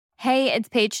Hey, it's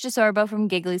Paige DeSorbo from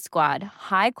Giggly Squad.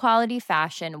 High quality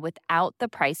fashion without the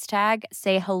price tag.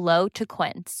 Say hello to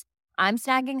Quince. I'm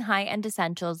snagging high-end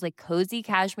essentials like cozy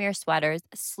cashmere sweaters,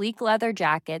 sleek leather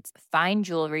jackets, fine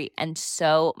jewelry, and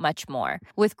so much more.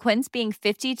 With Quince being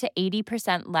 50 to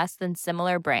 80% less than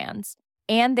similar brands.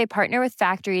 And they partner with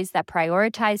factories that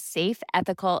prioritize safe,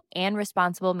 ethical, and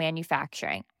responsible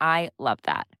manufacturing. I love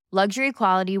that. Luxury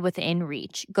quality within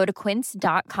reach. Go to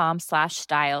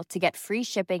quince.com/style to get free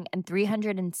shipping and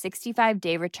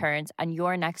 365-day returns on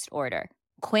your next order.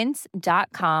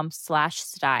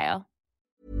 Quince.com/style.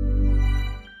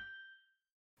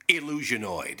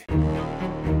 Illusionoid.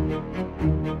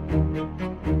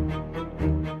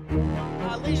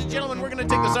 Ladies and gentlemen, we're going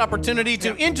to take this opportunity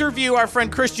to interview our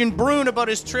friend Christian Brune about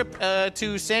his trip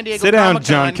to San Diego Sit down,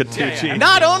 Comic-Con. John Catucci.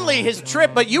 Not only his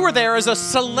trip, but you were there as a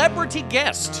celebrity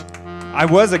guest. I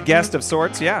was a guest of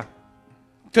sorts, yeah.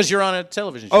 Because you're on a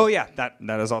television show. Oh, yeah, that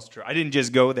is also true. I didn't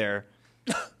just go there.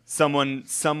 Someone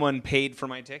paid for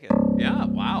my ticket. Yeah,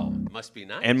 wow. Must be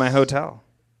nice. And my hotel.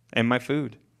 And my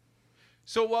food.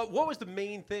 So what was the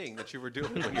main thing that you were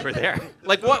doing when you were there?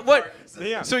 Like what?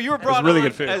 Yeah. So you were brought really on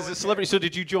good food. as a celebrity. So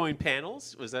did you join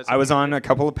panels? Was that? I was on a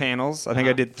couple of panels. I think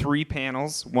I did 3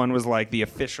 panels. One was like the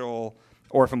official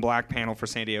Orphan Black panel for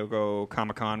San Diego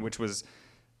Comic-Con, which was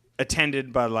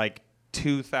attended by like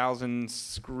 2,000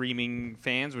 screaming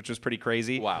fans, which was pretty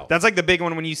crazy. Wow. That's like the big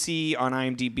one when you see on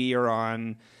IMDb or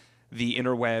on the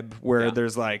interweb where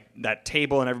there's like that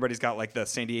table and everybody's got like the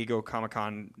San Diego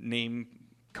Comic-Con name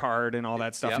card and all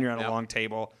that stuff, and you're on a long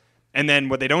table. And then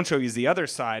what they don't show you is the other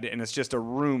side, and it's just a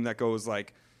room that goes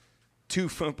like 2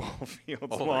 football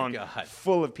fields long,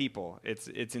 full of people. It's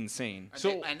insane.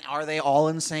 And are they all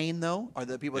insane though? Are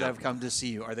the people that have come to see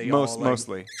you? Are they all like,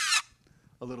 mostly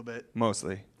a little bit?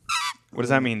 Mostly. What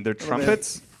does that mean? They're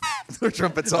trumpets? They're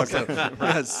trumpets also.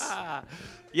 Yes.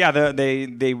 Yeah,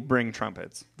 they bring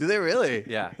trumpets. Do they really?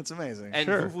 Yeah. That's amazing. And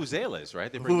Sure. vuvuzelas,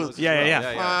 right? They bring those as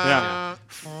Yeah.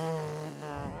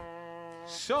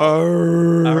 So,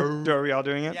 Are we all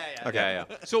doing it? yeah.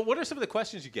 So what are some of the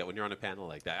questions you get when you're on a panel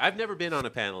like that? I've never been on a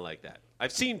panel like that.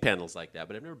 I've seen panels like that,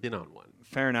 but I've never been on one.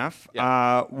 Fair enough.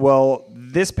 Yeah. Well,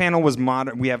 this panel was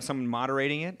we have someone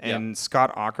moderating it, and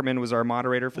Scott Ackerman was our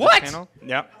moderator for this panel.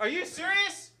 Yep. Are you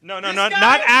serious? No, not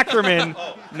Ackerman.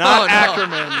 Not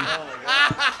Ackerman.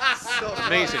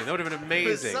 Amazing. That would have been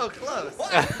amazing. So close.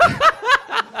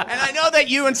 And I know that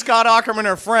you and Scott Ackerman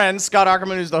are friends. Scott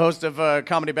Ackerman, who's the host of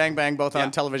Comedy Bang Bang, both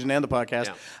on television and the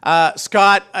podcast.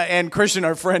 Scott and Christian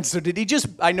are friends. So did he just,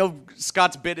 I know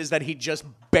Scott's bit is that he just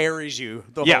buries you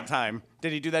the whole time.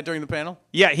 Did he do that during the panel?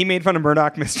 Yeah, he made fun of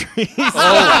Murdoch Mysteries. Oh,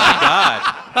 my God.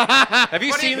 Have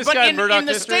you seen this guy in Murdoch in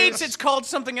the Mysteries? States, it's called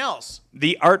something else.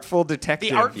 The Artful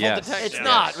Detective. The Artful Detective. It's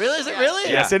not. Really? Is it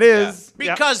really? Yes, it is.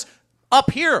 Because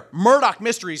up here, Murdoch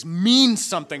Mysteries means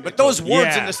something, but those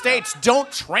words in the States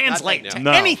don't translate to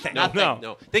anything.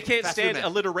 No. They can't stand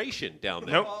alliteration down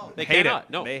there. Nope. They hate cannot. it.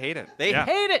 No. They hate it. They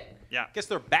hate it. Yeah. Gets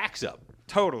their backs up.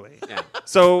 Totally. Yeah.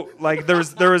 So like there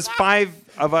was 5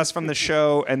 of us from the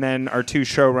show, and then our 2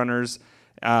 showrunners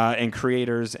and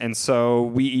creators, and so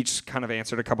we each kind of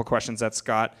answered a couple questions that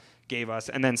Scott gave us,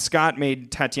 and then Scott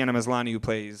made Tatiana Maslany, who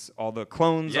plays all the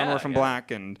clones on Orphan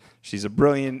Black, and she's a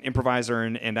brilliant improviser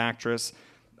and actress.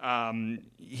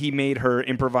 He made her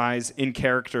improvise in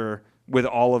character with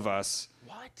all of us.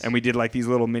 And we did like these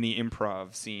little mini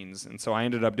improv scenes. And so I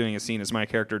ended up doing a scene as my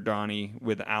character Donnie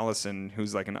with Allison,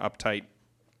 who's like an uptight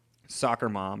soccer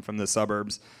mom from the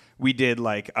suburbs. We did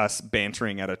like us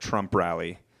bantering at a Trump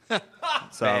rally.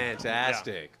 So,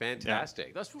 Fantastic.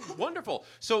 That's wonderful.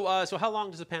 So, so how long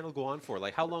does the panel go on for?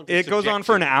 Like, how long? Does it goes on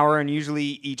for an hour, and usually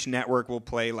each network will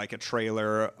play like a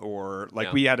trailer, or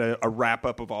like we had a wrap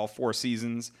up of all 4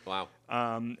 seasons. Wow.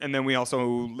 And then we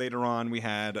also later on we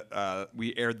had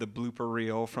we aired the blooper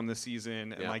reel from the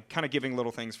season, and like kind of giving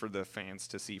little things for the fans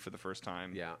to see for the first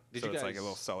time. Yeah. It's like a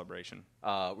little celebration.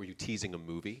 Were you teasing a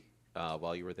movie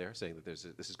while you were there, saying that this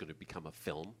is going to become a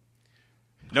film?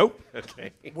 Nope.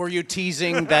 Okay. Were you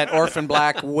teasing that Orphan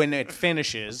Black when it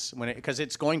finishes? Because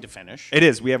it's going to finish. It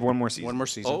is. We have one more season. One more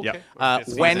season. Oh, okay.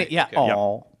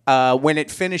 When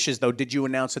it finishes, though, did you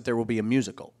announce that there will be a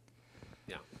musical?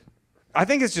 Yeah. I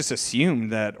think it's just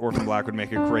assumed that Orphan Black would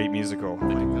make a great musical.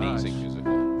 Amazing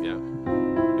musical. Yeah.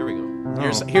 Here we go.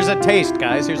 Here's a taste,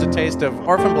 guys. Here's a taste of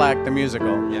Orphan Black, the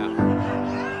musical. Yeah.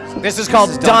 This is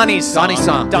called Donnie's Song. Donnie's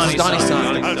Song. Donnie's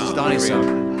Song. This is Donnie's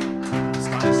Song.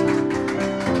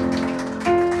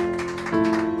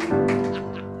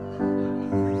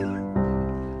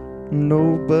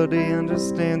 Nobody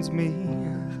understands me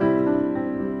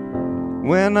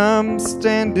when I'm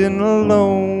standing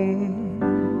alone.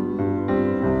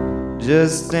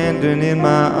 just standing in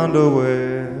my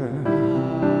underwear,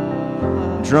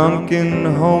 drunk and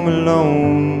home alone.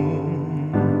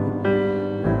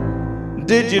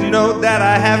 Did you know that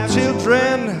I have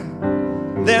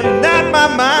children? They're not my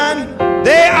mine,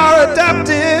 they are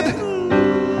adopted.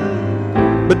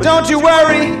 But don't you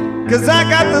worry, 'cause I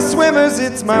got the swimmers,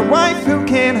 it's my wife who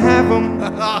can't have them.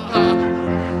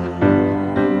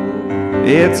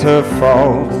 It's her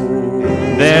fault,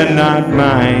 they're not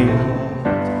mine.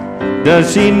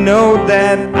 Does she know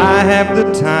that I have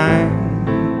the time?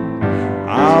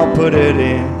 I'll put it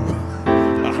in,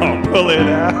 I'll pull it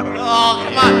out. Oh,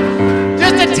 come on.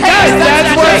 Just a taste.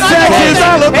 That's what sex is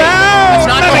all about.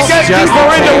 Let me get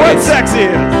people into what sex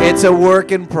is. It's a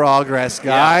work in progress,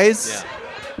 guys.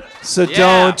 Yeah. So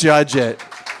don't judge it.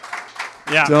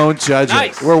 Yeah. Don't judge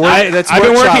Nice. it. I've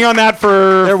been working on that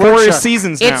for They're 4 workshop-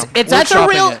 seasons now. That's a Workshopping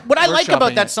real. it. What I like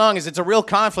about Workshopping that it. song is it's a real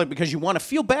conflict because you want to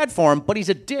feel bad for him, but he's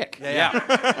a dick.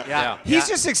 Yeah. He's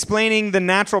just explaining the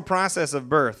natural process of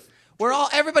birth.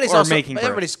 Everybody's Or also making birth.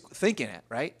 everybody's thinking it,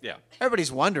 right? Yeah.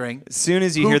 Everybody's wondering. As soon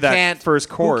as you who hear that can't- first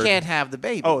chord. Who can't have the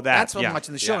baby? Oh, that, That's what yeah. I'm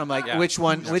watching the show. Yeah. And I'm like, Yeah. which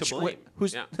one? Who's to blame?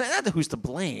 Who's Yeah. not who's to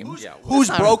blame? Yeah. Who's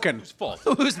not- broken? Whose fault?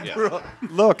 Who's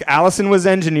Look, Allison was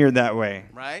engineered that way.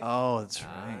 Right? Oh, that's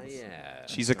right. Yeah.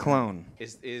 She's a clone.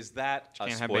 Is that a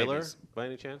can't have spoiler babies. by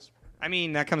any chance? I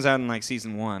mean, that comes out in like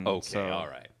season 1. Okay, so. all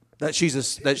right. That she's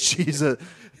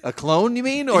a clone, you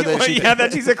mean, or that Well, she? yeah,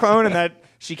 that she's a clone and that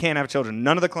she can't have children.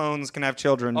 None of the clones can have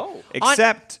children, Oh.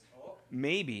 except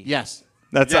maybe. Yes.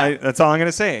 That's Yeah. that's all I'm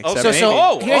gonna say. Except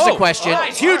So maybe. here's a question.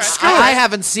 Huge scoop. I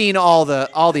haven't seen all the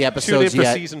episodes in for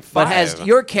yet. season But has 5.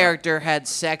 your character had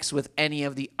sex with any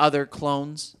of the other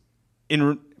clones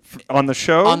on the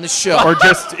show, on the show, or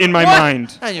just in my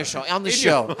mind. on your show? On the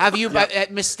show, have you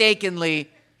mistakenly?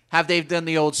 Have they done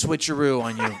the old switcheroo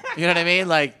on you? You know what I mean?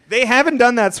 Like, They haven't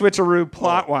done that switcheroo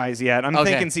plot-wise yet. I'm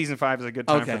Okay. thinking season 5 is a good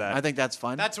time okay, for that. I think that's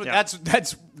fun. That's what. Yeah.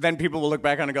 That's. Then people will look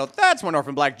back on it and go, "That's when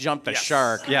Orphan Black jumped the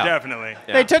shark." Yeah. Definitely.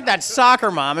 They took that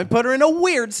soccer mom and put her in a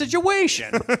weird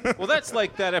situation. Well, that's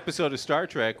like that episode of Star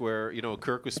Trek where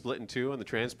Kirk was split in two on the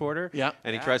transporter. Yeah.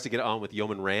 And he tries to get on with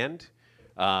Yeoman Rand.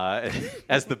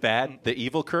 As the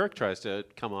evil Kirk tries to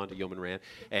come on to Yeoman Rand,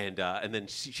 and then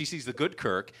she sees the good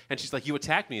Kirk, and she's like, "You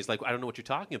attacked me." He's like, "I don't know what you're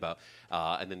talking about."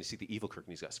 And then you see the evil Kirk,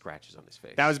 and he's got scratches on his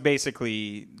face. That was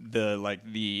basically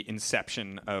the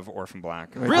inception of Orphan Black.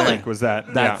 Really? Was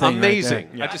that That thing. amazing.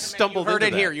 right there. I just stumbled You heard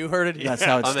into it here. that. You heard it here. That's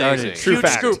how it Amazing. started. True Huge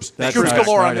fact. scoops. That's Scoops how it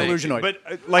galore on the started. Illusionoid.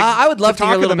 But I would love to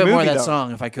hear a talk little of the bit more of movie, that though.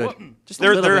 song if I could. Just a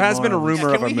There little bit has more been a of it. rumor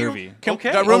of Can a we hear- movie.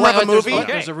 Okay. The rumor of a there's- movie.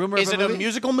 okay. There's a rumor Is of it a a movie?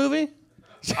 musical movie?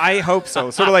 I hope so.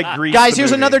 Sort of like Grease. Guys, the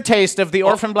here's movie. another taste of the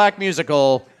Orphan Black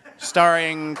musical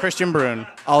starring Christian Brun.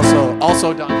 Also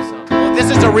Donnie song. Well,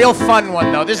 this is a real fun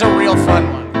one, though. This is a real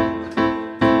fun one.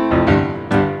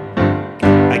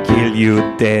 I kill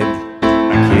you dead.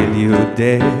 I kill you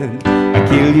dead. I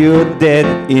kill you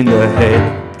dead in the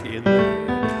head.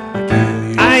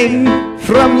 I'm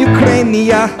from Ukraine.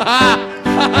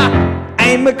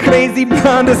 I'm a crazy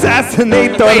blonde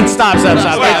assassinator. Wait, stop.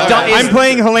 I'm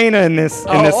playing Helena in this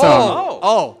song.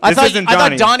 Oh, This isn't I thought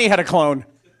Donnie. Donnie had a clone.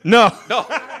 No.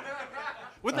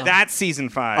 That's season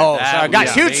 5. Oh, That sorry. was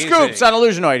Guys, huge amazing. scoops on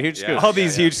Illusionoid. Huge scoops. All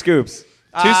these huge scoops.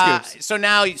 Two scoops. So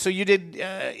now, you did.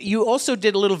 You also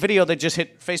did a little video that just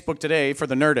hit Facebook today for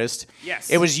the Nerdist. Yes.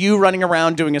 It was you running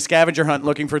around doing a scavenger hunt,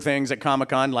 looking for things at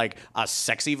Comic-Con, like a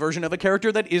sexy version of a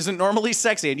character that isn't normally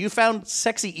sexy, and you found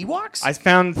sexy Ewoks. I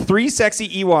found 3 sexy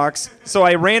Ewoks, so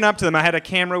I ran up to them. I had a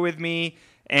camera with me,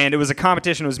 and it was a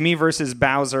competition. It was me versus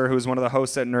Bowser, who was one of the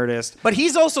hosts at Nerdist. but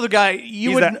he's also the guy you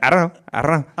He's would. that- I don't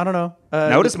know. I don't know.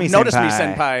 Notice Me Notice Me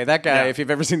Senpai. Senpai. That guy, Yeah. if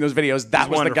you've ever seen those videos, that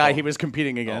was the guy wonderful. he was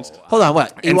competing against. Hold on,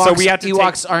 what? And Ewoks, so we had to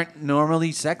Ewoks aren't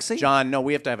normally sexy? John, no,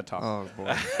 we have to have a talk. Oh,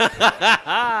 boy.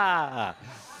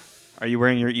 Are you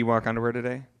wearing your Ewok underwear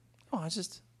today? Oh,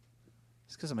 it's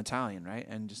because I'm Italian, right?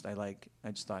 And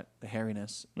I just thought the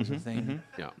hairiness was a thing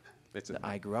Yeah. It's a, that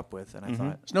I grew up with, and I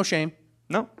thought. There's no shame.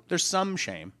 No. There's some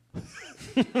shame.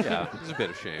 yeah, there's a bit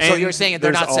of shame. So And you're saying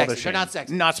they're there's not all the sexy? They're shame. not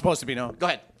sexy. Not supposed to be, no. Go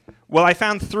ahead. Well, I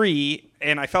found 3,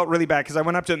 and I felt really bad because I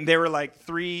went up to them. They were like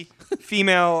 3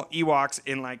 female Ewoks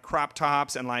in like crop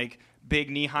tops and like big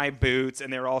knee-high boots,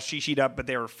 and they were all shishied up, but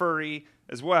they were furry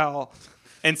as well.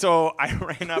 And so I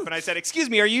ran up and I said, "Excuse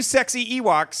me, are you sexy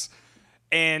Ewoks?"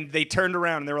 And they turned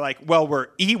around and they were like, "Well, we're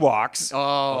Ewoks."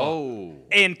 oh.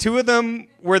 And 2 of them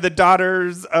were the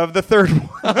daughters of the third one.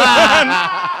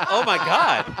 Oh my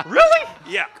God. Really?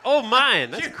 Yeah. Oh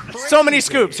man. That's crazy. So many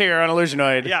scoops here on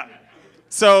Illusionoid. Yeah.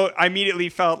 So I immediately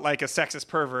felt like a sexist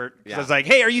pervert. 'Cause Yeah. I was like,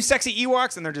 "Hey, are you sexy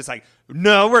Ewoks?" And they're just like,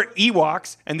 "No, we're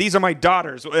Ewoks, and these are my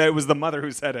daughters." It was the mother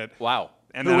who said it. Wow.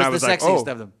 And Who then I was was the like, sexiest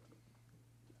oh, of them?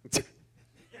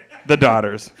 the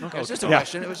daughters. Okay, it was just a Yeah.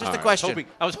 question. It was just a All right, question.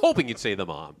 I was hoping you'd say the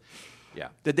mom. Yeah.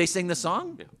 Did they sing the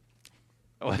song?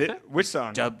 Which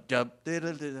song? Jub, jub.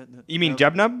 You mean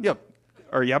Jubnub? Yep.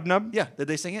 Or Yubnub? Yeah. Did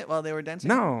they sing it while they were dancing?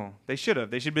 No, they should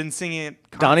have. They should have been singing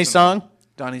it. Donnie's constantly. song?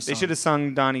 Donnie's song. They should have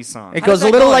sung Donnie's song. It How does goes a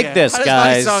that little go like again? this, How does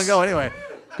guys. Donnie's song go anyway?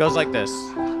 Goes like this.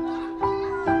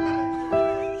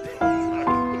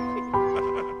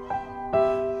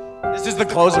 This is the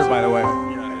closer, by the way.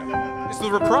 It's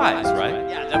the reprise, right?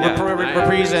 Yeah,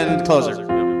 reprise and closer.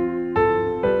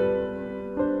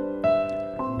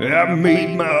 I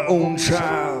made my own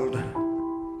child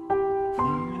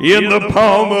in the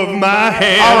palm of my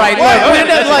hand. All right, look, we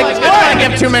didn't let's not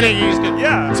give too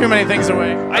many things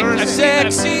away.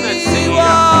 Sexy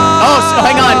Oh, so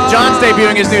hang on. John's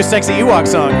debuting his new Sexy Ewok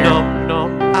song here. No.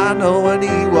 I know an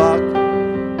Ewok.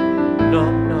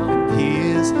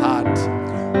 He is hot.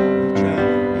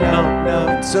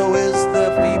 And so is the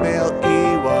female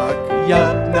Ewok.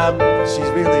 She's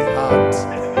really hot.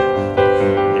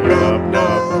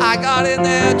 I got in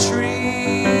that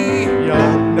tree.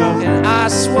 And I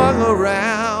swung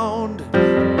around.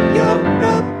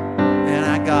 And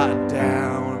I got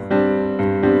down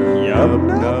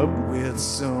with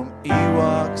some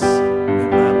Ewoks in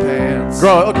my pants.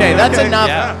 Bro, okay, that's enough.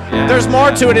 Yeah. There's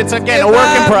more to it. It's, again, a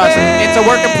work in progress. It's a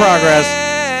work in progress.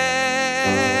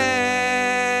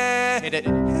 There,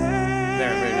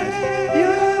 very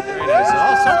nice. Very nice.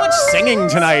 Oh, so much singing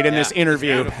tonight in this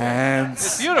interview.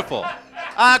 It's beautiful.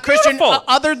 Christian, Beautiful.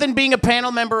 other than being a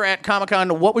panel member at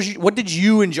Comic-Con, what did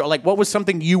you enjoy? Like, what was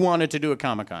something you wanted to do at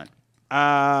Comic-Con?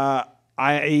 I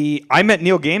met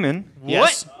Neil Gaiman.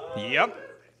 Yes. Yep.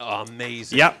 Oh,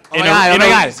 amazing. Yep. Oh my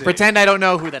God. Pretend I don't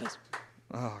know who that is.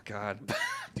 Oh God.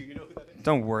 Do you know who that is?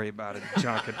 Don't worry about it,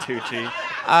 John Catucci.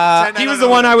 I He don't was know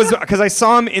the one who I was because I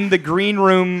saw him in the green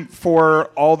room for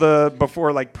all the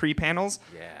before like pre-panels.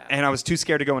 Yeah. And I was too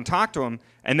scared to go and talk to him.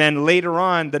 And then later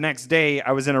on the next day,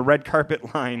 I was in a red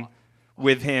carpet line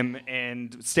with him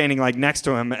and standing like next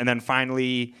to him. And then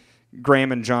finally,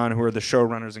 Graham and John, who are the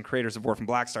showrunners and creators of Orphan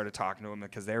Black, started talking to him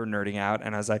because they were nerding out.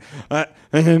 And I was like,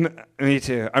 me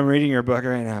too. I'm reading your book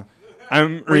right now.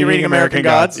 Were you reading American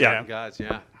Gods? Yeah. Guys,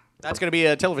 yeah. That's going to be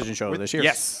a television show this year.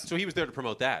 Yes. So he was there to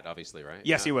promote that, obviously, right?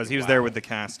 Yes, he was. He was there with the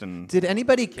cast. And Did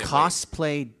anybody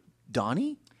cosplay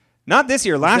Donnie? not this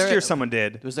year. Last there year, a- someone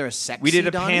did. Was there a sexy We did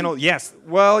a Donnie? panel. Yes.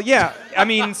 Well, yeah. I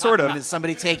mean, sort Did of.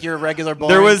 somebody take your regular boring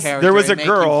There was character there was a and make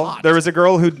you girl. hot? There was a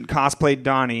girl who cosplayed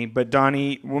Donnie, but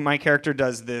Donnie, well, my character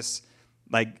does this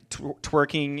like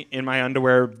twerking in my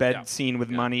underwear bed scene with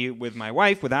money with my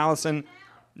wife with Allison.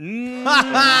 Isn't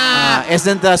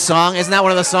that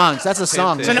one of the songs? That's a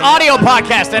song. It's an audio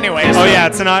podcast anyway. Oh yeah,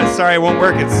 it's not. Sorry, it won't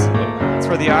work. It's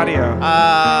for the audio.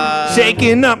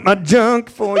 Shaking up my junk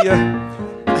for you.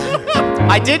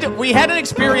 We had an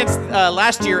experience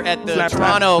last year at the Slap,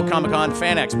 Toronto Comic-Con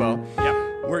Fan Expo.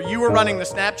 Yep. Where you were running the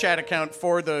Snapchat account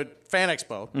for the Fan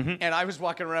Expo, Mm-hmm. and I was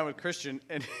walking around with Christian,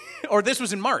 or this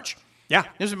was in March. Yeah.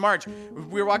 This was in March.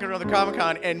 We were walking around the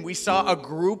Comic-Con, and we saw a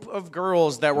group of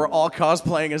girls that were all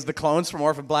cosplaying as the clones from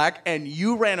Orphan Black, and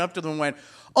you ran up to them and went,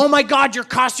 "Oh my God, your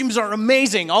costumes are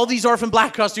amazing. All these Orphan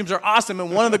Black costumes are awesome."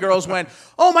 And one of the girls went,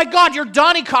 "Oh my God, your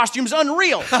Donnie costume's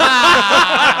unreal."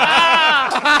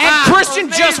 And Christian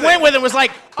just went with it, was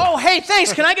like, "Oh, hey,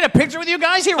 thanks. Can I get a picture with you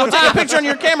guys? Here, we'll take a picture on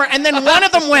your camera." And then one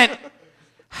of them went,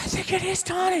 "I think it is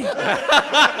Donnie."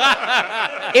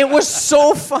 It was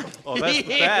so fun. Oh, that's the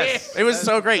best. It was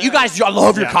so great. You guys, I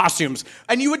love your costumes.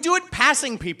 And you would do it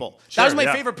passing people. That was my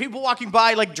yeah. favorite. People walking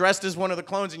by, like, dressed as one of the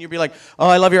clones, and you'd be like, "Oh,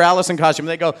 I love your Allison costume."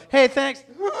 And they go, "Hey, thanks."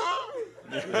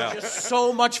 Just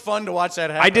so much fun to watch that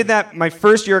happen. I did that my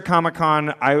first year at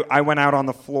Comic-Con. I went out on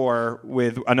the floor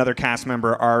with another cast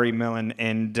member, Ari Millen,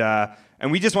 and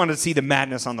we just wanted to see the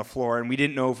madness on the floor, and we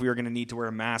didn't know if we were going to need to wear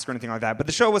a mask or anything like that. But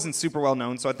the show wasn't super well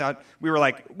known, so I thought we were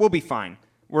like, we'll be fine.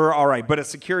 We're all right. But a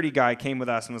security guy came with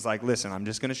us and was like, "Listen, I'm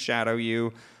just going to shadow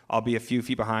you. I'll be a few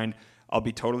feet behind. I'll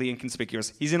be totally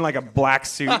inconspicuous." He's in like a black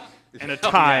suit and a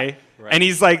tie, right. and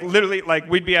he's like literally like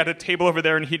we'd be at a table over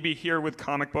there, and he'd be here with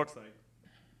comic books like.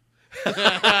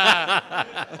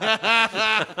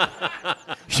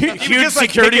 Huge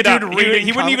security dude reading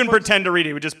He wouldn't comic even books? pretend to read it.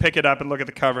 He would just pick it up and look at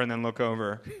the cover and then look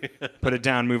over, put it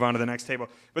down, move on to the next table.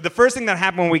 But the first thing that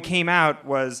happened when we came out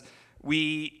was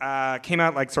we came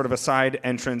out like sort of a side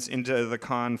entrance into the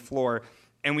con floor,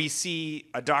 and we see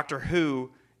a Doctor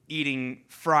Who eating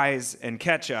fries and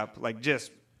ketchup, like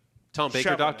just Tom Baker,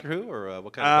 Shut- Doctor Who, or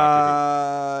what kind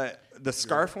of Doctor the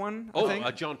scarf one. Who? I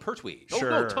think? John Pertwee. Oh,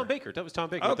 Sure. no, Tom Baker. That was Tom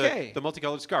Baker. with Okay. The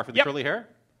multicolored scarf and the Yep. curly hair.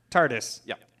 TARDIS.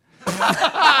 Yeah.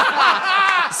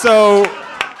 So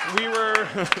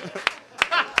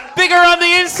Bigger on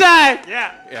the inside.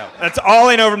 Yeah. That's all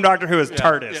I know from Doctor Who is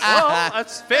TARDIS. Well,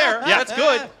 that's fair. Yeah. That's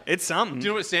good. It's something. Do you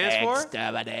know what it stands for?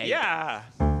 Exterminate. Yeah.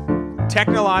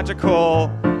 Technological,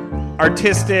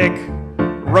 artistic,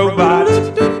 robot,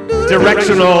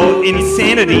 directional,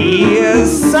 insanity,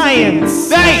 science.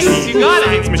 Nice. You got it.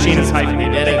 Science machine is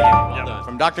hyphenated. Well done.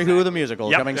 From Doctor Who the musical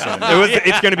Yep. coming soon.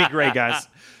 It's going to be great, guys.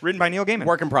 Written by Neil Gaiman.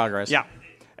 Work in progress. Yeah.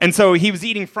 And so he was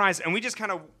eating fries, and we just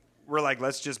kind of were like,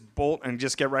 let's just bolt and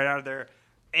just get right out of there.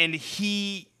 And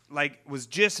he was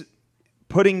just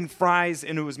putting fries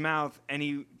into his mouth, and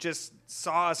he just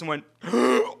saw us and went,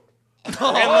 and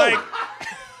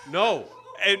No.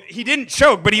 and he didn't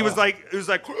choke, but he was like, it was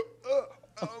like,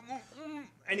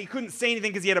 and he couldn't say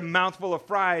anything because he had a mouthful of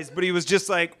fries, but he was just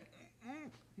like,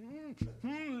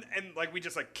 and we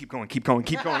just keep going,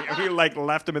 and we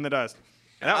left him in the dust.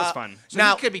 And that was fun. So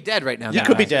Now- he could be dead right now. He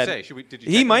could be I was gonna dead. say, did you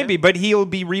He check might on be, him? but he'll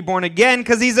be reborn again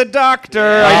because he's a doctor.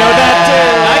 I know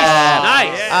that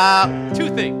Nice. Two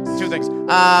things. Two things.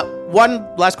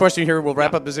 One last question here. We'll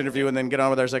wrap up this interview and then get on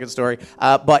with our second story.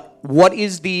 But what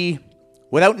is the,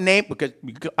 without name, because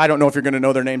I don't know if you're going to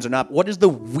know their names or not, what is the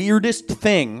weirdest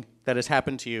thing that has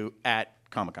happened to you at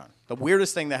Comic-Con? The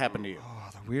weirdest thing that happened to you? too.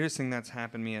 The weirdest thing that's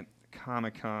happened to me at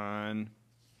Comic-Con.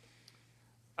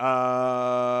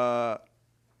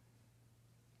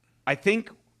 I think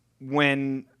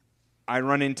when I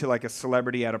run into a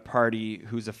celebrity at a party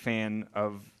who's a fan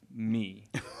of me,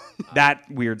 that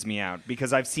weirds me out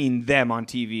because I've seen them on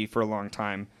TV for a long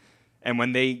time. And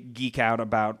when they geek out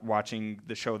about watching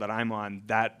the show that I'm on,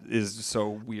 that is so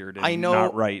weird and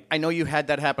not right. I know you had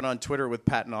that happen on Twitter with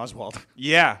Patton Oswalt.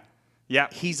 Yeah.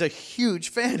 He's a huge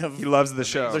fan of He loves the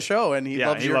show. and he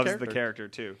loves your character. the character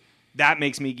too. That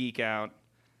makes me geek out.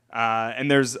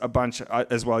 And there's a bunch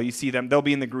as well. You see them; they'll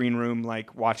be in the green room,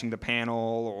 watching the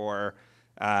panel, or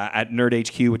at Nerd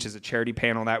HQ, which is a charity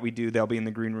panel that we do. They'll be in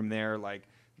the green room there,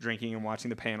 drinking and watching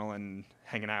the panel and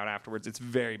hanging out afterwards. It's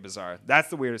very bizarre. That's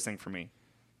the weirdest thing for me.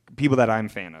 People that I'm a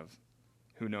fan of,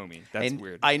 who know me. That's And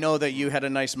weird. I know that you had a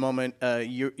nice moment.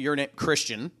 You're in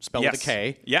Christian, spelled with a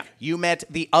K. Yeah. You met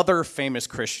the other famous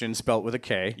Christian, spelled with a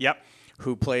K. Yep.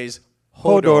 Who plays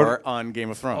Hodor. Hodor on Game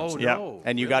of Thrones. Oh, Yeah. no.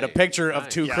 And you got a Really? picture of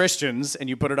Nice. two Yeah. Christians, and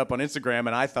you put it up on Instagram, and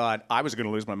I thought I was going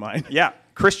to lose my mind. Yeah,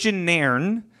 Christian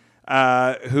Nairn,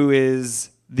 who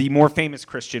is the more famous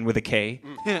Christian with a K.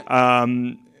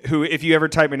 Who, if you ever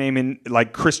type my name in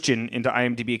Christian into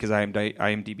IMDb, because I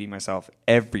IMDb myself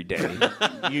every day,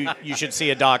 You should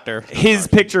see a doctor. his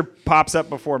picture pops up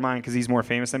before mine because he's more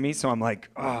famous than me. So I'm like,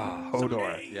 oh,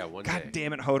 Hodor. Yeah, one God day.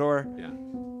 damn it, Hodor. Yeah.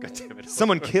 God damn it.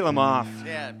 Someone kill him off.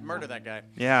 Yeah, murder that guy.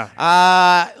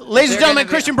 Yeah. Ladies and gentlemen, gonna be-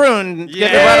 Christian Brune. Give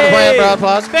Yay! a round of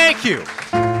applause. Thank you.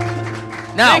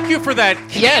 Now, Thank you for that.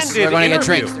 Yes, candid we're going to get interview.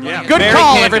 drinks. They're Yeah. gonna good get- Very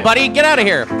call, candid. everybody. Get out of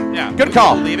here. Yeah. Good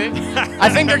call. Leaving. I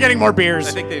think they're getting more beers.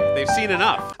 I think they've seen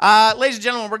enough. Ladies and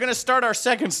gentlemen, we're going to start our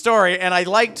second story, and I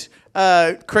liked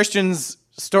Christian's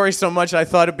story so much, I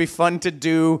thought it'd be fun to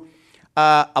do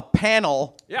a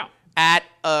panel Yeah. at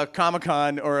a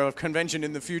Comic-Con or a convention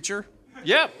in the future.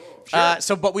 Yeah.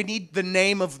 Sure. But we need the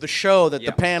name of the show that the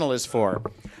Yeah. panel is for.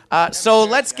 So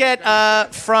let's get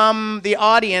from the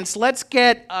audience. Let's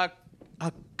get a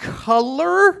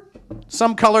color,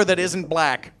 some color that isn't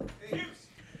black.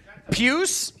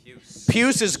 Puce.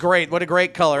 Puce is great. What a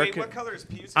great color. Wait, what color is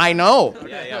Puce? I know. Yeah, we'll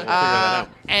figure that out.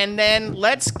 And then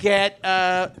let's get.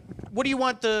 What do you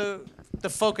want the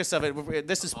focus of it?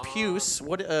 This is Puce.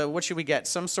 What should we get?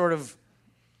 Some sort of.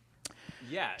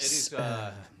 Yeah, it is.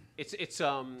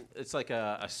 It's like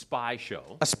a spy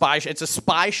show. A spy. It's a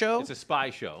spy show. It's a spy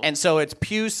show. And so it's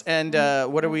Puce, and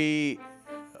what are we?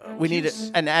 We need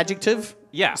an adjective.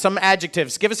 Yeah. Some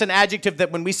adjectives. Give us an adjective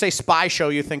that when we say spy show,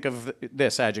 you think of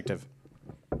this adjective.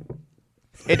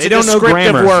 It's They a don't know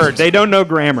descriptive grammar. word. They don't know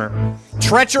grammar.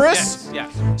 Treacherous.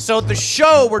 yes. So the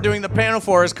show we're doing the panel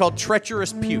for is called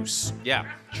Treacherous Puce. Yeah.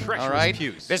 Treacherous All right.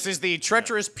 Puce. This is the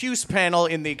Treacherous Puce panel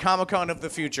in the Comic-Con of the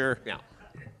future. Yeah.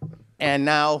 And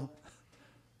now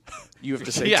you have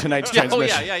to say Yeah. tonight's Yeah.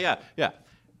 transmission. Oh yeah.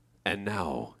 And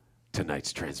now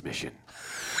tonight's transmission.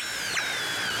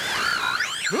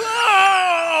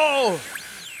 Oh!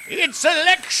 It's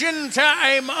election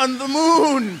time on the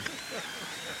moon.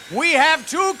 We have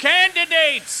two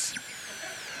candidates.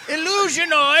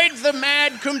 Illusionoid, the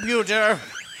mad computer,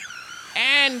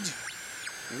 and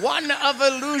one of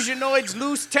Illusionoid's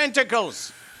loose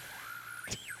tentacles.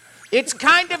 It's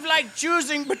kind of like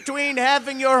choosing between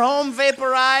having your home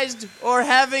vaporized or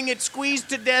having it squeezed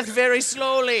to death very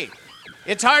slowly.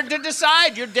 It's hard to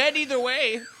decide. You're dead either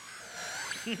way.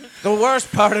 The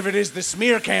worst part of it is the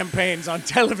smear campaigns on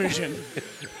television.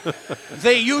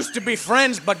 They used to be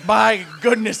friends, but by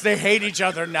goodness, they hate each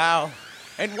other now.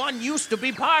 And one used to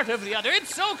be part of the other.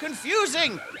 It's so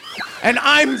confusing. And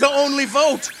I'm the only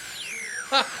vote.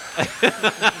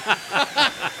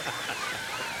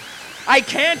 I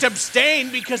can't abstain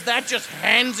because that just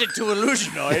hands it to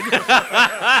Illusionoid. But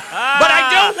I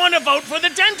don't want to vote for the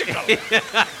tentacle.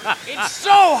 It's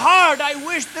so hard. I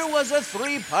wish there was a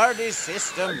three-party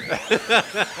system.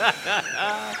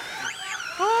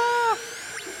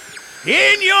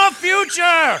 In your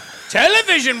future,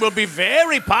 television will be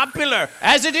very popular,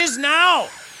 as it is now.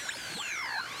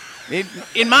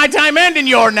 In my time and in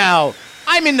your now,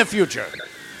 I'm in the future.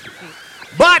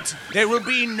 But there will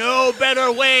be no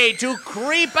better way to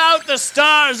creep out the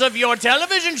stars of your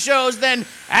television shows than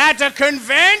at a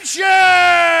convention!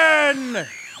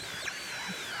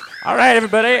 All right,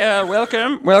 everybody,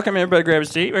 welcome. Welcome, everybody, grab a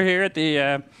seat. We're here at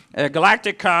the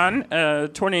Galactic Con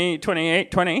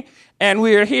 2020, and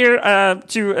we are here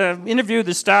to interview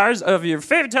the stars of your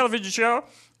favorite television show.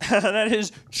 That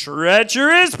is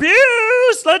Treacherous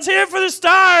Puce! Let's hear it for the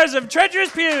stars of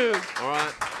Treacherous Puce! All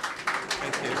right.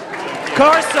 Thank you. Of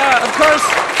course.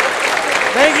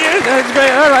 Thank you. That's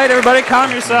great. All right, everybody, calm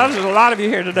yourselves. There's a lot of you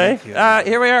here today.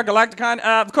 Here we are, Galacticon.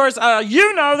 Of course,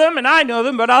 you know them and I know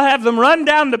them, but I'll have them run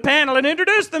down the panel and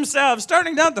introduce themselves,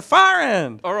 starting down at the far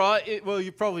end. All right. Well,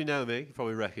 you probably know me. You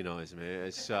probably recognize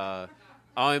me.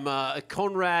 I'm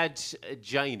Conrad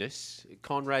Janus.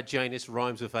 Conrad Janus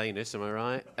rhymes with anus. Am I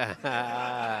right?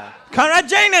 Conrad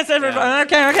Janus,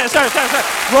 everybody. Yeah. Okay. Sorry.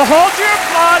 Well, hold your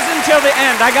applause until the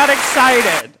end.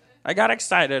 I got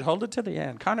excited. Hold it to the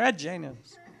end. Conrad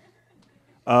Janus.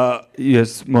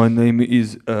 Yes, my name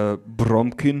is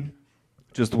Bromkin.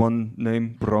 Just one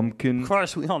name, Bromkin. Of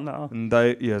course, we all know. And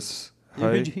yes.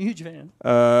 You're a Hi. huge fan.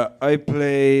 I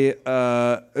play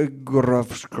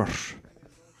Grovskrosh.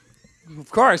 Of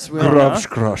course, we all know.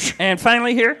 Grovskrosh. And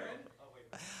finally here.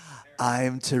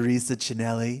 I'm Teresa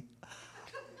Cinelli,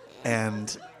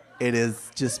 and it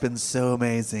has just been so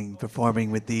amazing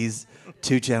performing with these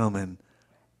two gentlemen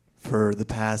for the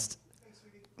past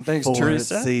Thanks, 4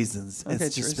 Teresa. seasons. Okay,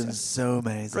 It's just Teresa. been so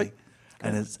amazing. Great.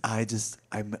 And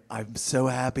I'm so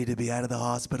happy to be out of the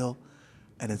hospital,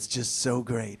 and it's just so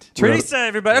great. Teresa,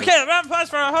 everybody. Okay, round of applause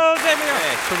for our whole day.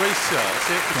 Teresa. That's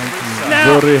it for Teresa.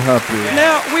 Now, Very happy.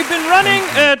 Now, we've been running,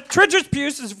 Treacherous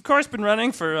Puce has, of course, been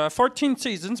running for 14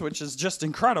 seasons, which is just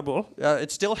incredible.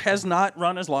 It still has not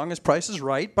run as long as Price is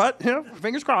Right, but,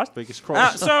 fingers crossed. Fingers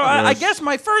crossed. I guess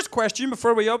my first question,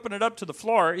 before we open it up to the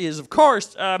floor, is, of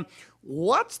course,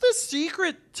 what's the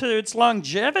secret to its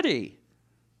longevity,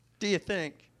 do you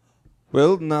think?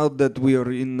 Well, now that we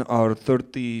are in our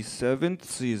 37th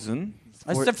season.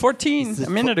 I said 14 a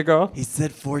minute ago. He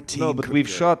said 14. No, but we've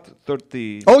shot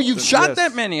 30. Oh, you've shot yes.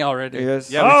 that many already? Yes.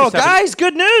 Yeah, we Oh, just haven't- guys,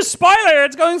 good news. Spoiler,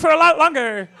 it's going for a lot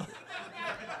longer.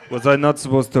 Was I not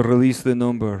supposed to release the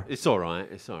number? It's all right.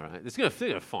 They're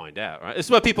gonna find out, right? This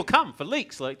is where people come for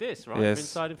leaks like this, right? Yes.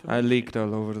 Inside I information. leaked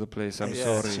all over the place. I'm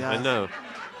sorry. I know.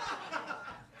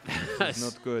 It's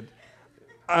not good.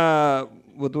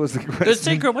 What was the question? The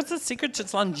secret, what's the secret to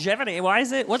its longevity? What's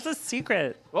the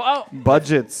secret? Well,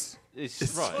 Budgets.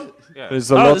 it's right. Yeah.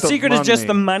 There's a lot The of secret is just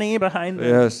the money. money behind it.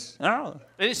 Yes. Oh.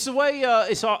 And it's the way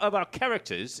our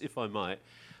characters, if I might,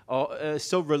 are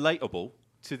so relatable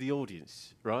to the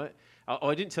audience, right?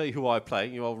 I didn't tell you who I play.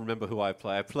 You all remember who I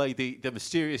play. I play the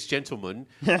mysterious gentleman.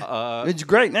 It's a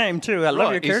great name, too. I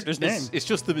love your character's name. It's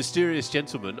just the mysterious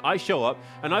gentleman. I show up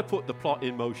and I put the plot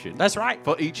in motion. That's right.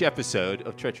 For each episode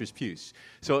of Treacherous Puce.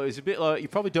 So it's a bit like, you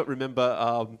probably don't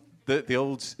remember the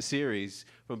old series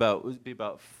from about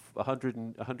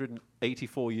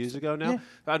 184 years ago now.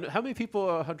 And how many people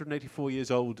are 184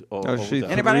 years old or older? she's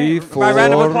Anybody? 3, By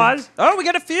round of 4. applause? Oh, we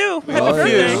got a few. Happy A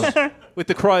birthday. few. With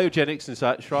the cryogenics and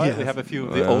such, right? Yes. We have a few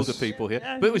of the Yes. older people here.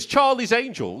 But it was Charlie's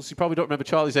Angels. You probably don't remember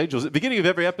Charlie's Angels. At the beginning of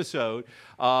every episode,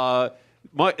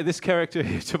 this character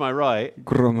here to my right,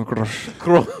 Gromgrosh.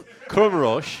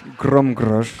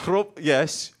 Kromerosh,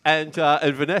 yes, and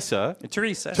Vanessa,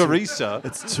 Teresa.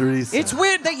 It's Teresa. It's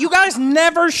weird that you guys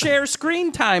never share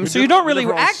screen time, so you don't really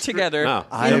never on act screen- together. No,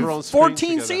 I've- never on screen 14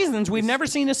 together. seasons, we've never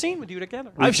seen a scene with you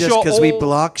together. I've just shot because we all-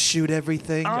 block shoot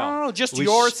everything. Oh, just We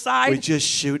your sh- side? We just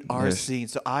shoot our Yes.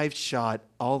 scenes. So I've shot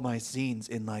all my scenes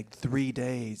in like 3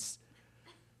 days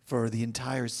for the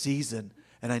entire season,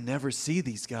 and I never see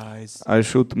these guys. I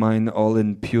shoot mine all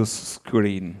in Puce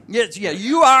screen. Yes, yeah,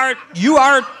 you are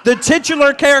the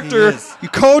titular character. He is. You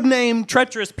codename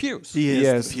Treacherous Puce, He is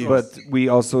Yes, the Puce. but we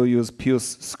also use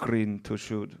Puce screen to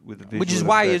shoot with visual which is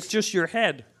why effects. it's just your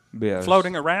head Yes.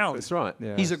 floating around. That's right.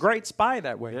 Yeah. He's a great spy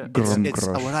that way. It's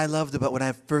Gromgrosh. what I loved about when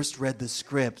I first read the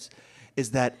script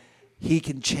is that he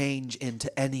can change into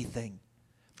anything,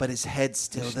 but his head's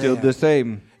still there. Still the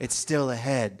same. It's still a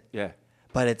head. Yeah.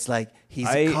 But it's like he's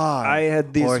a car, I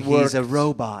had this or he's a worked-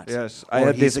 robot. Yes, or I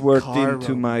had he's this a worked car into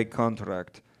robot. my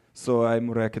contract, so I'm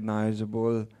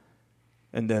recognizable,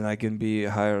 and then I can be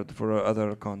hired for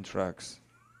other contracts,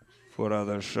 for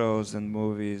other shows and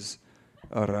movies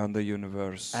around the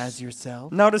universe. As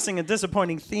yourself. Noticing a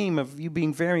disappointing theme of you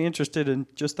being very interested in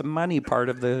just the money part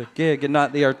of the gig and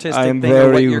not the artistic I'm thing of what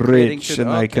very you're creating rich, to the-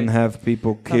 and I can okay. have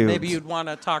people Now, killed. maybe you'd want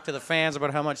to talk to the fans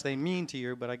about how much they mean to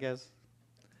you, but I guess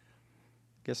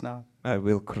not. I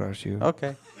will crush you.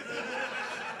 Okay.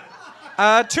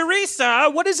 Teresa,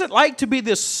 what is it like to be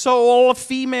the sole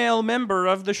female member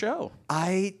of the show?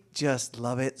 I just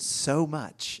love it so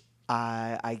much.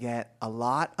 I get a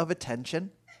lot of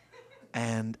attention,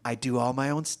 and I do all my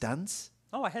own stunts.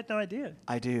 Oh, I had no idea.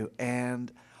 I do.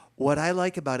 And what I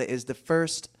like about it is the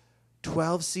first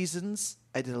 12 seasons,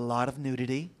 I did a lot of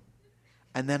nudity.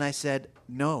 And then I said,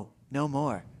 no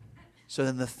more. So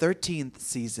then the 13th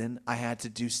season, I had to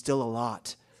do still a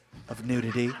lot of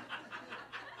nudity.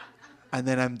 And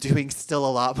then I'm doing still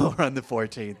a lot more on the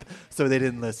 14th. So they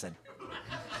didn't listen.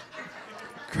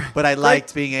 But I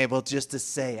liked being able just to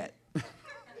say it.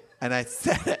 And I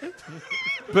said it.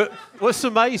 But what's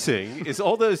amazing is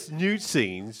all those nude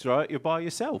scenes, right? You're by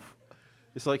yourself.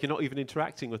 It's like you're not even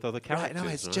interacting with other characters. Right, no,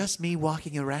 it's right? just me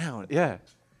walking around. Yeah.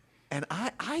 And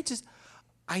I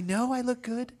know I look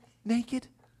good naked.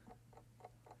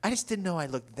 I just didn't know I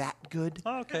looked that good.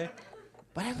 Oh, okay.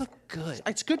 But I look good.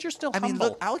 It's good you're still I mean, humble.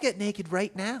 look, I'll get naked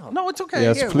right now. No, it's okay.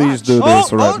 Yes, Here, please watch. do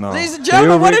this right now. Ladies and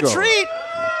gentlemen, Here what we a go. treat.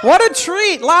 What a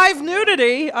treat. Live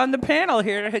nudity on the panel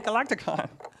here at Galacticon.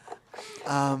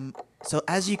 So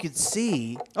as you can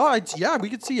see, Oh, yeah, we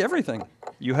could see everything.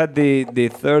 You had the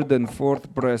third and fourth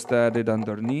breast added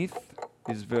underneath.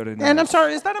 Is very nice. And I'm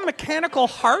sorry, is that a mechanical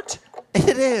heart?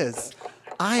 it is.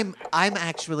 I'm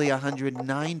actually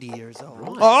 190 years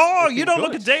old. Oh, you don't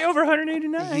look a day over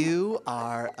 189. You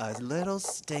are a little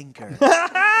stinker.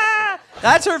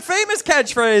 That's her famous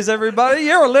catchphrase, everybody.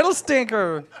 You're a little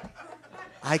stinker.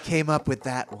 I came up with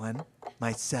that one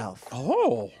myself.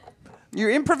 Oh. You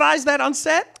improvised that on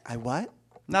set? I what?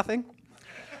 Nothing.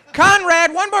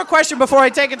 Conrad, one more question before I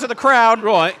take it to the crowd.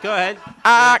 Right, go ahead.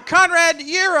 Conrad,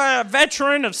 you're a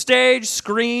veteran of stage,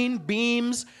 screen,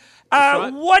 beams. right.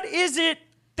 What is it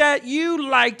that you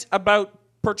liked about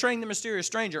portraying the mysterious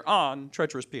stranger on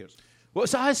Treacherous Pews? Well,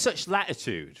 so I had such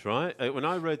latitude, right? When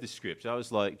I read the script, I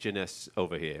was like Jeunesse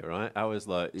over here, right? I was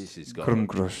like, this is got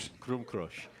Grumgrush.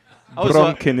 Grumcrush.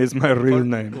 Bromkin is my real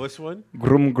name. What's one?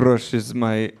 Grumgrush is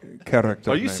my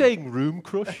character Are you name. saying Room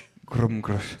Crush?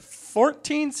 Grumgrush?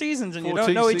 14 seasons and you don't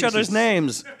 14 know each other's seasons.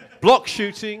 names. Block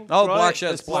shooting. Oh, right? block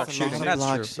shots, That's block block shooting. shooting. That's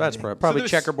Block true. shooting. That's probably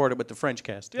there's- checkerboarded with the French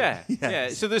cast. Yeah, yeah.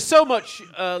 So there's so much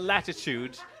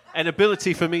latitude and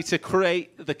ability for me to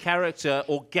create the character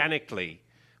organically,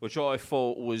 which I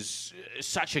thought was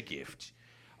such a gift.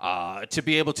 To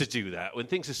be able to do that when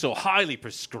things are so highly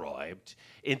prescribed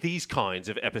in these kinds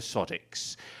of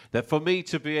episodics, that for me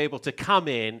to be able to come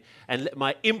in and let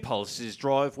my impulses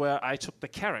drive where I took the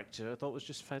character, I thought was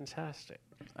just fantastic.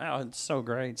 Oh, it's so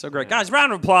great. So great. Guys,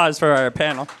 round of applause for our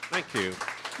panel. Thank you.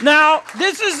 Now,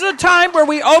 this is the time where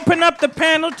we open up the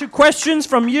panel to questions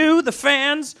from you, the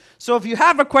fans. So if you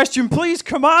have a question, please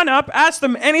come on up. Ask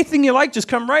them anything you like. Just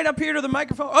come right up here to the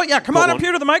microphone. Oh, yeah, come on up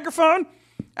here to the microphone.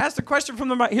 Ask the question from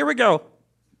the mic. Here we go.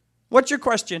 What's your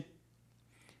question?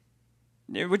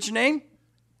 What's your name?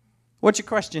 What's your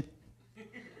question?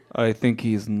 I think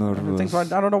he's nervous. I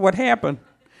don't know what happened.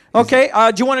 Okay,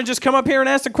 do you want to just come up here and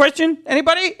ask a question?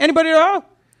 Anybody? Anybody at all?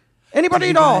 Anybody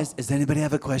You at all? guys, does anybody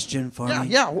have a question for me?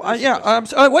 Yeah.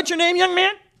 What's your name, young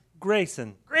man?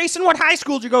 Grayson. Grayson. What high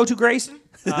school did you go to, Grayson?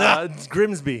 It's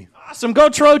Grimsby. Awesome. Go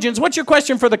Trojans. What's your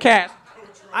question for the cast?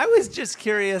 I was just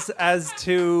curious as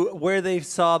to where they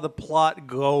saw the plot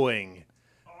going.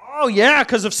 Oh yeah,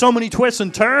 because of so many twists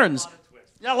and turns.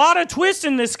 A lot of twists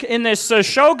in this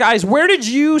show, guys. Where did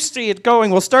you see it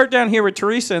going? We'll start down here with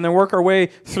Teresa and then work our way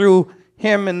through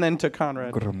him and then to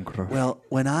Conrad. Grumgrush. Well,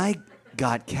 when I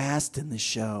got cast in the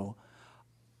show,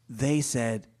 they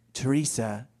said,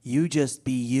 Teresa, you just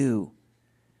be you.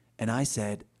 And I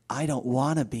said, I don't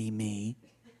want to be me.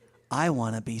 I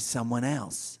want to be someone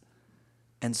else.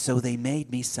 And so they made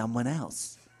me someone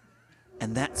else.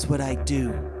 And that's what I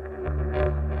do.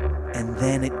 And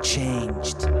then it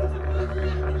changed. And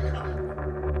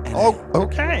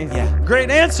Okay. Yeah. Great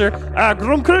answer.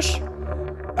 Grumkush?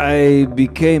 I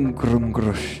became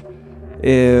Grumgrush.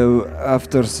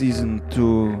 After season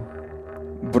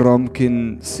 2,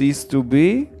 Bromkin ceased to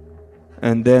be,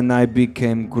 and then I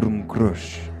became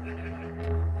Grumgrush.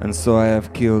 And so I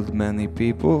have killed many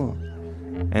people,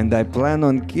 and I plan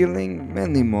on killing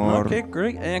many more. Okay,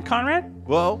 great. And Conrad?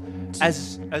 Well,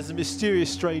 as a mysterious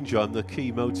stranger, I'm the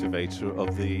key motivator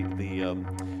of the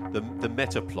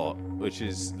meta plot, which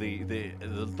is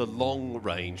the long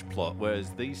range plot,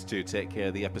 whereas these two take care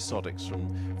of the episodics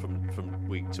from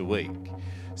week to week.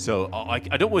 So I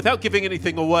don't, without giving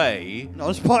anything away.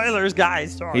 No spoilers,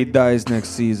 guys. Sorry. He dies next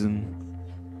season.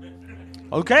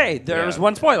 Okay, there's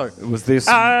one spoiler. Was this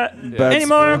any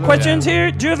more questions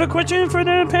here? Do you have a question for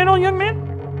the panel, young man?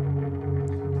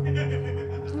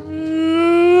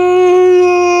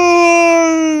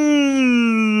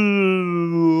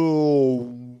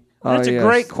 That's a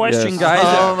great question, guys.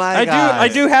 Oh my God! I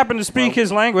do happen to speak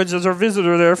his language as our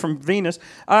visitor there from Venus.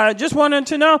 Just wanted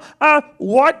to know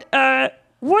what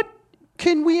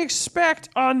can we expect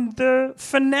on the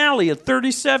finale of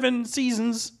 37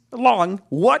 seasons long?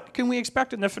 What can we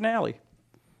expect in the finale?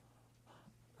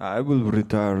 I will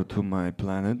retire to my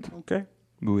planet. Okay.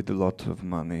 With a lot of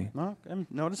money. Oh, I'm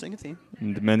noticing a theme.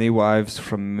 And many wives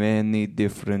from many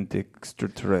different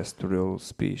extraterrestrial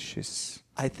species.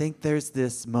 I think there's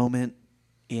this moment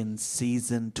in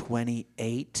season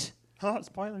 28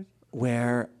 spoilers.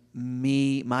 where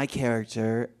my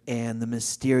character, and the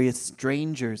mysterious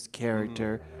stranger's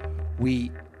character,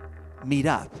 we meet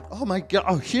up. Oh my God!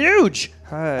 Oh, huge!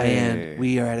 And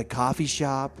we are at a coffee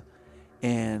shop,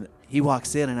 and he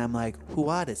walks in, and I'm like,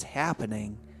 "What is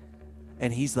happening?"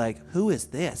 And he's like, "Who is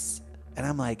this?" And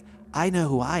I'm like, "I know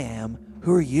who I am.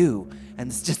 Who are you?" And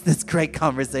it's just this great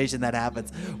conversation that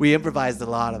happens. We improvised a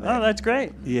lot of it. Oh, that's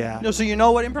great. Yeah. No, so you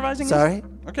know what improvising Sorry? is?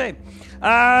 Okay.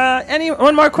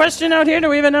 One more question out here? Do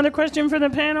we have another question for the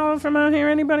panel from out here?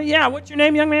 Anybody? Yeah. What's your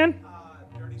name, young man?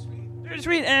 Dirty Sweet. Dirty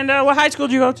Sweet. And what high school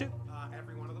did you go to?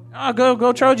 Every one of them. Oh,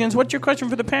 go Trojans. What's your question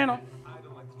for the panel? I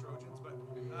don't like the Trojans, but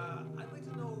I'd like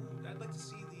to know. I'd like to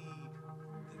see the musical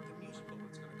that's going to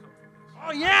come from this.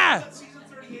 Oh yeah. Season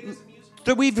 38 is a musical.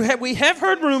 So we have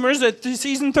heard rumors that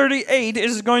season 38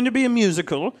 is going to be a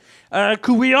musical.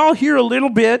 Could we all hear a little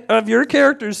bit of your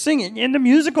characters singing in the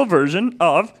musical version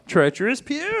of Treacherous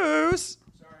Puce?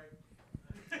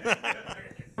 Sorry.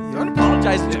 Don't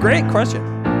apologize. It's a great question.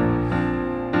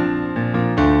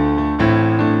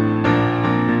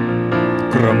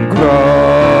 Crumb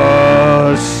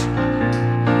Crush.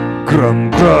 Crumb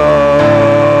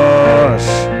Crush.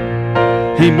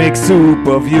 He makes soup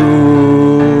of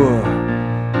you.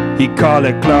 He call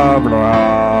it Club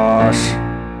Rush.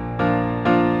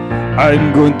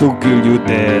 I'm going to kill you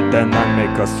dead, and I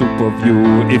make a soup of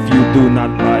you. If you do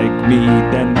not like me,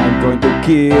 then I'm going to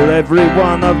kill every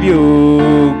one of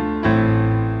you.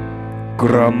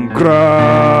 Crumb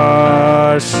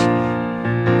Crush.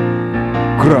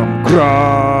 Crumb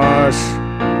Crush.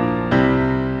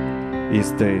 It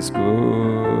stays good. A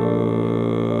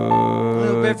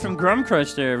little bit from Grum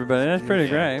Crush there, everybody. That's pretty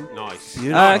great. Nice.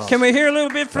 Can we hear a little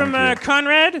bit from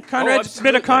Conrad? Conrad's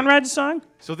bit of Conrad's song?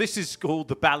 So this is called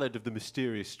The Ballad of the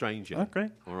Mysterious Stranger. Okay.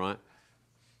 All right.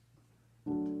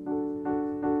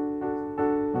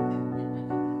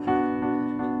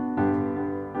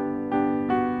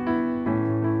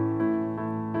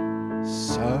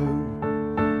 So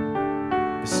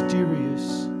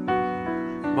mysterious,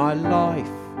 my life,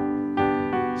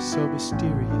 so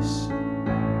mysterious.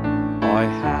 I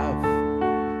have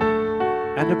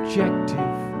an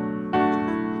objective,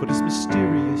 but it's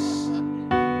mysterious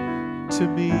to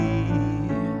me.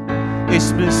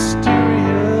 It's mysterious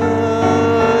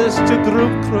to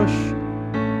Grum Crush.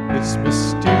 It's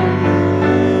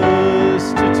mysterious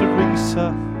to Teresa.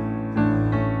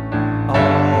 I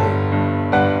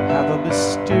have a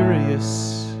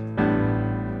mysterious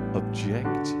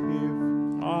objective.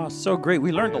 Oh, so great.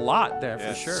 We learned a lot there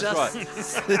for sure. Right.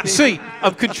 See,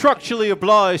 I'm contractually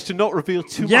obliged to not reveal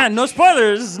too much. Yeah, no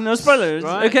spoilers. No spoilers.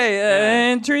 Right? Okay,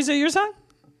 and Teresa, your song?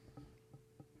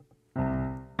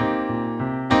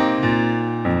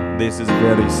 This is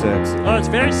very sexy. Oh, it's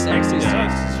very sexy.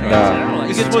 Yeah.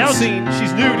 This is one scene.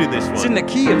 She's nude in this one. It's in the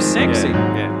key of sexy.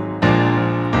 Yeah.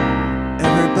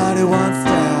 Everybody wants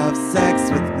to have sex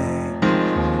with me.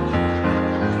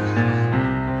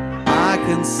 I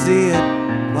can see it,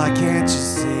 why can't you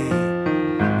see?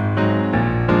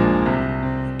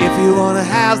 If you want to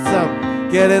have some,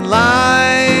 get in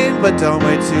line, but don't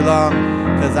wait too long,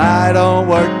 'cause I don't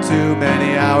work too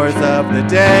many hours of the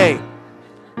day.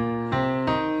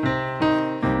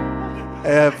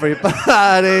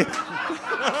 Everybody.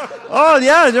 Oh,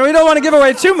 yeah, we don't want to give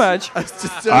away too much. I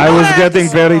was getting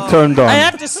very turned on. I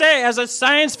have to say, as a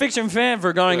science fiction fan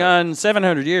for going on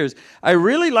 700 years, I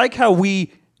really like how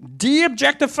we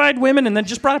de-objectified women and then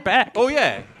just brought it back. Oh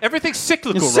yeah, everything's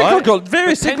cyclical, It's right? cyclical,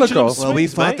 very The pendulum cyclical. Well, we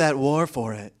swings, fought mate. that war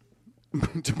for it.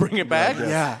 To bring it back?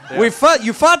 Yeah.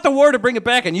 You fought the war to bring it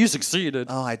back, and you succeeded.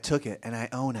 Oh, I took it, and I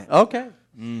own it. Okay.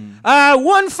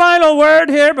 One final word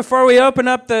here before we open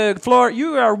up the floor.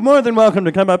 You are more than welcome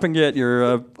to come up and get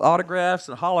your autographs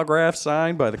and holographs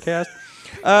signed by the cast.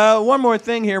 One more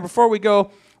thing here before we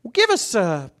go. Give us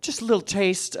just a little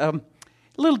taste,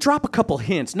 drop a couple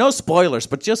hints. No spoilers,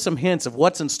 but just some hints of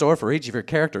what's in store for each of your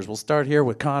characters. We'll start here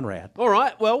with Conrad. All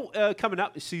right. Well, coming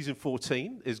up, season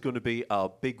 14 is going to be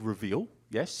our big reveal.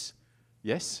 Yes.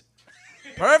 Yes.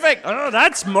 Perfect. Oh,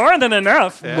 that's more than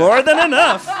enough. Yeah. More than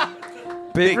enough.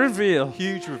 Big reveal.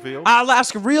 Huge reveal. I'll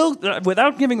ask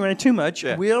without giving away too much,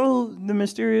 Yeah. will the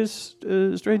mysterious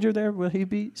stranger there, will he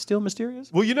be still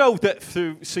mysterious? Well, you know that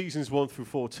through seasons 1 through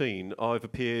 14, I've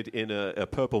appeared in a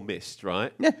purple mist,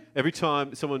 right? Yeah. Every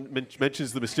time someone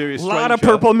mentions the mysterious A stranger. lot of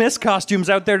purple mist costumes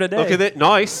out there today. Look at that.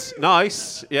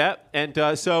 Nice. Yeah. And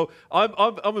so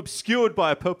I'm obscured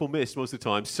by a purple mist most of the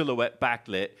time, silhouette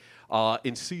backlit.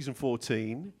 In season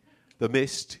 14, the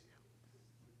mist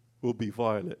will be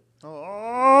violet.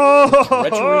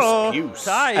 Treacherous puce.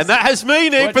 Nice. And that has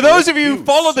meaning. For those of you who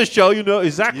follow the show, you know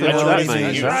exactly what that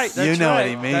means. That's right. You know what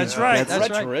he means. That's right. That's That's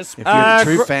right. Treacherous. If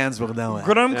you're true fans will know it.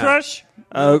 Grum Crush?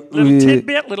 Little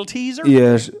tidbit, little teaser?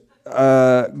 Yes,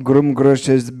 Grum Crush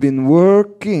has been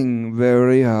working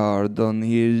very hard on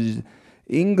his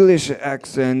English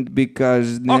accent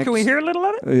because next... Can we hear a little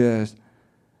of it? Yes.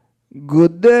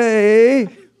 Good day,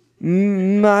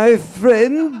 my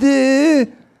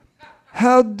friend.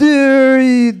 How do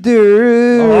you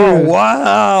do? Oh,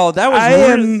 wow. That was I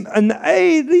am an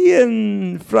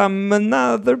alien from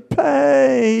another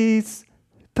place.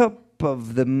 Top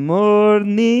of the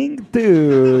morning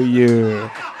to you.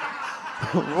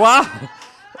 Wow.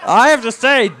 I have to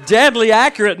say, deadly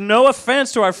accurate. No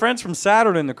offense to our friends from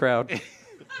Saturn in the crowd.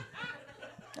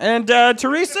 And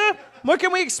Teresa, what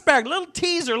can we expect? Little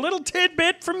teaser, little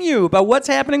tidbit from you about what's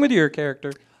happening with your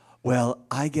character. Well,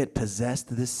 I get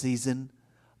possessed this season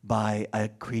by a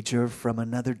creature from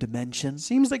another dimension.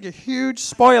 Seems like a huge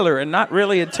spoiler and not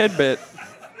really a tidbit.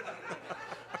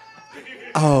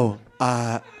 But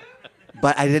I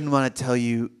didn't want to tell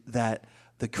you that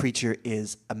the creature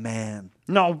is a man.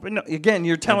 No, again,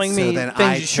 you're telling me so then things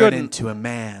I you turn shouldn't. into a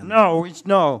man.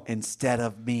 No. Instead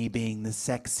of me being the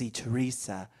sexy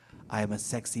Teresa, I am a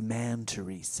sexy man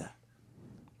Teresa.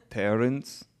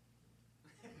 Parents?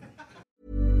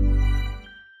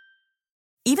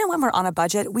 Even when we're on a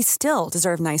budget, we still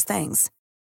deserve nice things.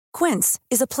 Quince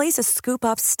is a place to scoop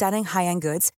up stunning high-end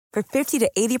goods for 50 to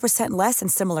 80% less than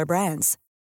similar brands.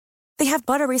 They have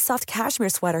buttery soft cashmere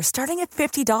sweaters starting at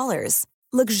 $50,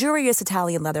 luxurious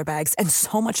Italian leather bags, and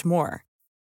so much more.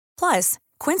 Plus,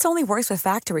 Quince only works with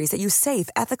factories that use safe,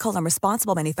 ethical, and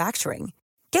responsible manufacturing.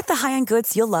 Get the high-end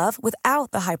goods you'll love without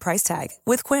the high price tag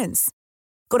with Quince.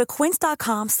 Go to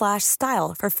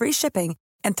quince.com/style for free shipping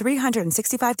and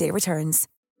 365-day returns.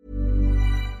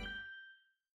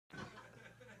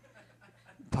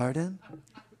 Pardon?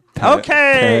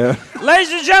 Okay.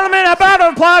 Ladies and gentlemen, a round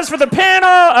of applause for the panel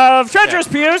of Treacherous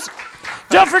Pews.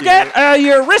 Don't forget,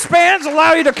 your wristbands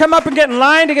allow you to come up and get in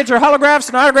line to get your holographs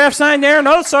and autographs signed there. And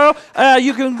also,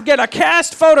 you can get a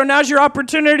cast photo. Now's your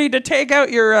opportunity to take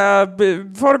out your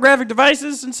photographic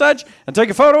devices and such and take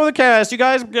a photo of the cast. You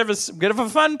guys give us a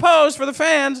fun pose for the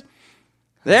fans.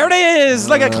 There it is.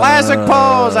 Look at classic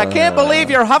pose. I can't believe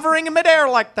you're hovering in midair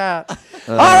like that.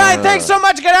 All right, thanks so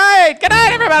much. Good night. Good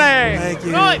night, everybody. Thank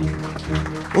you. Good night.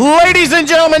 Ladies and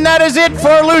gentlemen, that is it for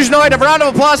Illusionoid. A round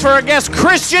of applause for our guests,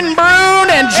 Christian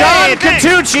Brune and John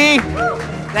Catucci.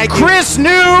 Chris New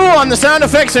on the sound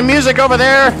effects and music over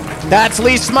there. That's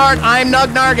Lee Smart. I'm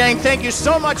Nug Nargang. Thank you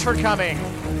so much for coming.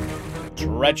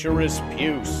 Treacherous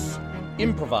Puce,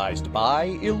 improvised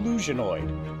by Illusionoid,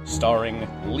 starring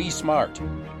Lee Smart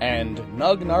and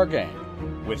Nug Nargang,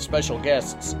 with special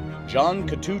guests John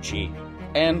Catucci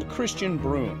and Christian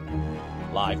Brune.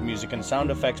 Live music and sound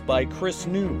effects by Chris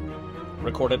New.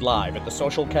 Recorded live at the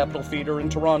Social Capital Theatre in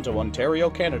Toronto, Ontario,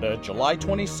 Canada, July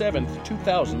 27th,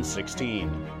 2016.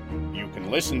 You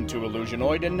can listen to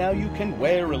Illusionoid, and now you can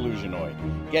wear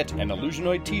Illusionoid. Get an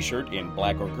Illusionoid t-shirt in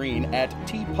black or green at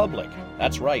TeePublic.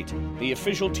 That's right, the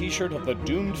official t-shirt of the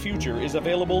Doomed Future is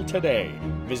available today.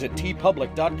 Visit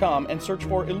teepublic.com and search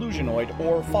for Illusionoid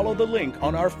or follow the link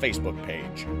on our Facebook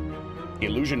page.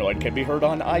 Illusionoid can be heard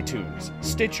on iTunes,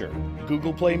 Stitcher,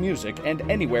 Google Play Music, and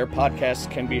anywhere podcasts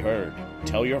can be heard.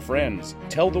 Tell your friends,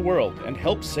 tell the world, and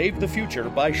help save the future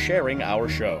by sharing our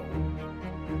show.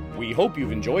 We hope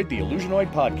you've enjoyed the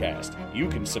Illusionoid podcast. You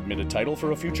can submit a title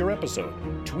for a future episode.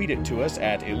 Tweet it to us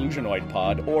at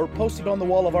IllusionoidPod or post it on the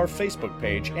wall of our Facebook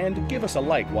page and give us a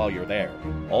like while you're there.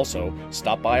 Also,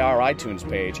 stop by our iTunes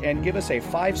page and give us a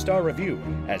 5-star review,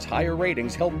 as higher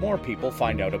ratings help more people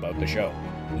find out about the show.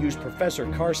 Use Professor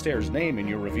Carstairs' name in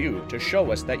your review to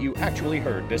show us that you actually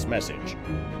heard this message.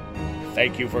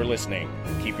 Thank you for listening.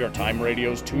 Keep your time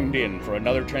radios tuned in for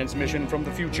another transmission from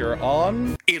the future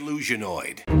on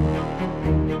Illusionoid.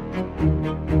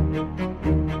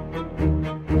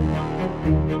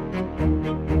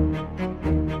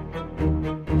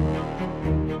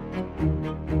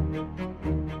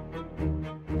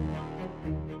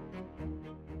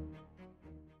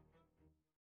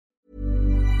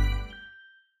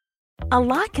 A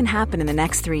lot can happen in the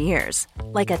next 3 years.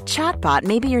 Like a chatbot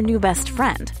may be your new best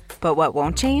friend. But what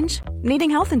won't change?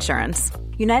 Needing health insurance.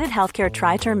 United Healthcare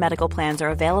Tri-Term Medical Plans are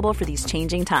available for these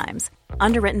changing times.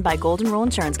 Underwritten by Golden Rule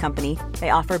Insurance Company, they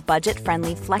offer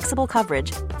budget-friendly, flexible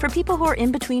coverage for people who are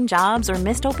in between jobs or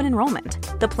missed open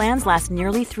enrollment. The plans last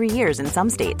nearly 3 years in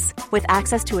some states, with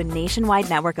access to a nationwide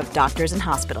network of doctors and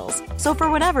hospitals. So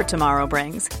for whatever tomorrow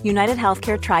brings, United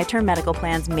Healthcare Tri-Term Medical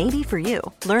Plans may be for you.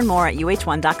 Learn more at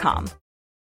uh1.com.